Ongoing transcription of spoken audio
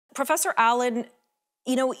Professor Allan,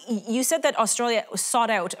 you know, you said that Australia sought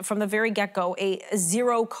out from the very get-go a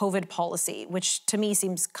zero COVID policy, which to me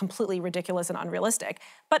seems completely ridiculous and unrealistic.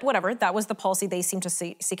 But whatever, that was the policy they seemed to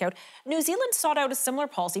seek out. New Zealand sought out a similar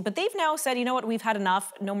policy, but they've now said, you know what, we've had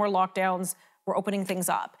enough, no more lockdowns, we're opening things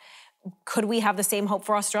up. Could we have the same hope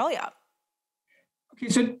for Australia? Okay,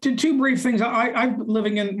 so two brief things.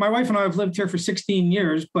 My wife and I have lived here for 16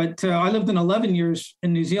 years, but I lived in 11 years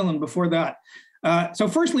in New Zealand before that. So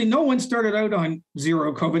firstly, no one started out on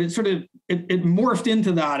zero COVID. It morphed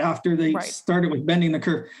into that after they started with bending the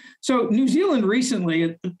curve. So New Zealand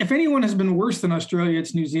recently, if anyone has been worse than Australia,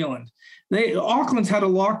 it's New Zealand. Auckland's had a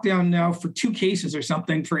lockdown now for 2 cases or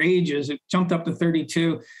something for ages. It jumped up to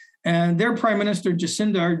 32. And their Prime Minister,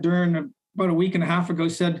 Jacinda Ardern, about a week and a half ago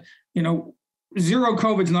said, you know, zero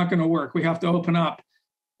COVID's not going to work. We have to open up.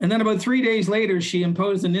 And then about 3 days later, she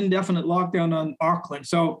imposed an indefinite lockdown on Auckland.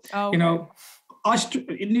 So, you know,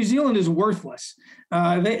 New Zealand is worthless.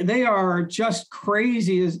 They are just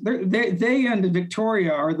crazy. They and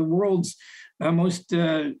Victoria are the world's most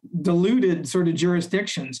diluted sort of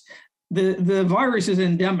jurisdictions. The virus is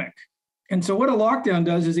endemic. And so what a lockdown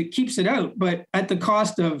does is it keeps it out, but at the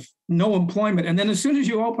cost of no employment. And then as soon as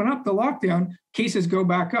you open up the lockdown, cases go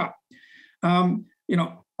back up. You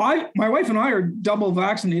know, my wife and I are double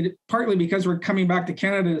vaccinated, partly because we're coming back to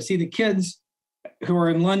Canada to see the kids who are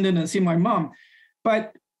in London and see my mom.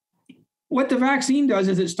 But what the vaccine does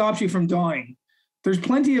is it stops you from dying. There's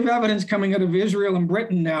plenty of evidence coming out of Israel and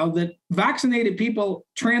Britain now that vaccinated people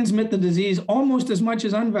transmit the disease almost as much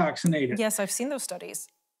as unvaccinated. Yes, I've seen those studies.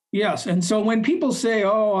 Yes. And so when people say,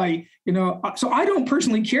 so I don't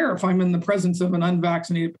personally care if I'm in the presence of an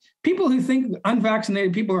unvaccinated. People who think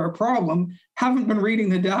unvaccinated people are a problem haven't been reading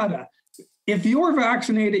the data. If you're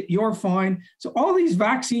vaccinated, you're fine. So all these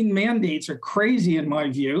vaccine mandates are crazy in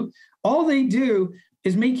my view. All they do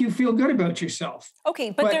is make you feel good about yourself. Okay,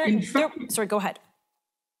 but sorry, go ahead.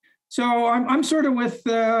 So I'm sort of with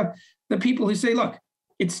the people who say, look,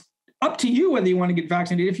 it's up to you whether you want to get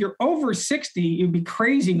vaccinated. If you're over 60, you'd be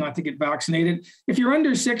crazy not to get vaccinated. If you're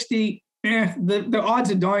under 60, the odds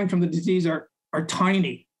of dying from the disease are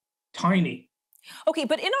tiny. Okay,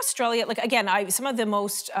 but in Australia, like again, some of the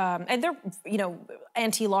most, and they're, you know,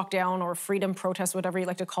 anti-lockdown or freedom protests, whatever you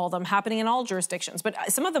like to call them, happening in all jurisdictions. But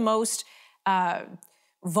some of the most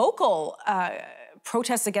vocal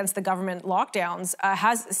protests against the government lockdowns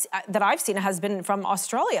that I've seen has been from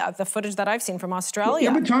Australia. The footage that I've seen from Australia.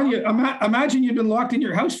 Yeah, but Tanya, imagine you've been locked in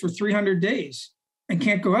your house for 300 days and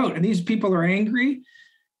can't go out, and these people are angry.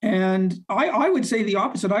 And I would say the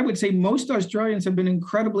opposite. I would say most Australians have been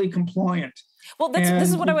incredibly compliant. Well, this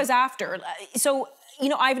is what I was after. So, you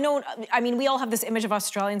know, we all have this image of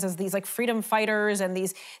Australians as these like freedom fighters and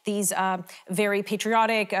these very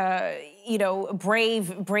patriotic, you know,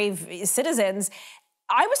 brave citizens.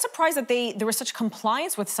 I was surprised that there was such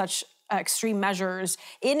compliance with such extreme measures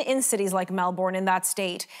in cities like Melbourne, in that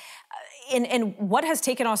state. And what has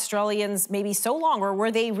taken Australians maybe so long, or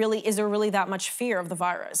is there really that much fear of the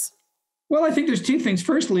virus? Well, I think there's 2 things.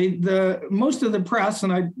 Firstly, most of the press,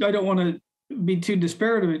 and I don't want to be too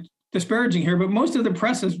disparaging here, but most of the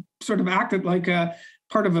press has sort of acted like a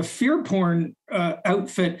part of a fear porn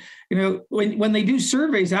outfit. You know, when they do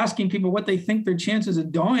surveys asking people what they think their chances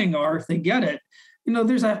of dying are if they get it, you know,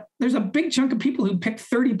 there's a big chunk of people who pick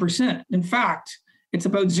 30%. In fact, it's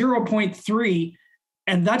about 0.3.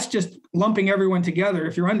 And that's just lumping everyone together.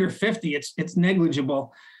 If you're under 50, it's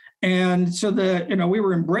negligible. And so we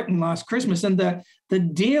were in Britain last Christmas, and the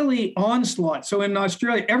daily onslaught. So in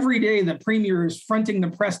Australia, every day the premier is fronting the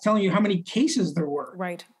press, telling you how many cases there were.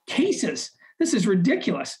 Right. Cases. This is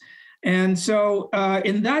ridiculous. And so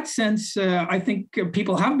in that sense, I think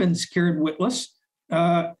people have been scared witless.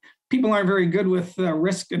 People aren't very good with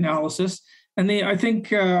risk analysis. And I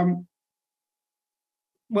think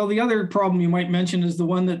well, the other problem you might mention is the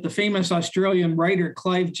one that the famous Australian writer,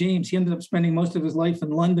 Clive James, he ended up spending most of his life in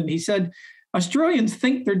London. He said, Australians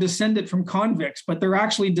think they're descended from convicts, but they're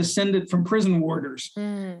actually descended from prison warders.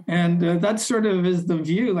 And that sort of is the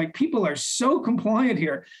view. Like, people are so compliant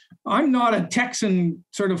here. I'm not a Texan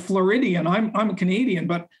sort of Floridian. I'm a Canadian,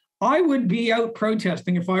 but I would be out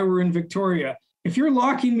protesting if I were in Victoria. If you're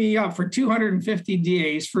locking me up for 250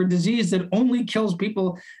 days for a disease that only kills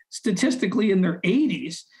people statistically in their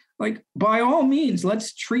 80s, like, by all means,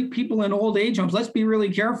 let's treat people in old age homes. Let's be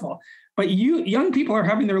really careful. But young people are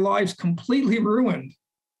having their lives completely ruined.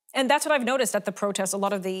 And that's what I've noticed at the protests. A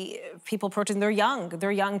lot of the people protesting, they're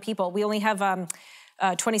young people. We only have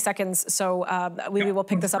 20 seconds, so we will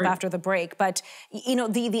pick this up after the break. But you know,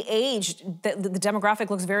 the age, the demographic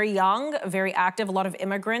looks very young, very active. A lot of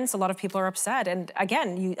immigrants, a lot of people are upset. And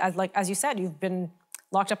again, as you said, you've been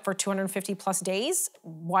locked up for 250 plus days.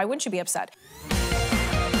 Why wouldn't you be upset?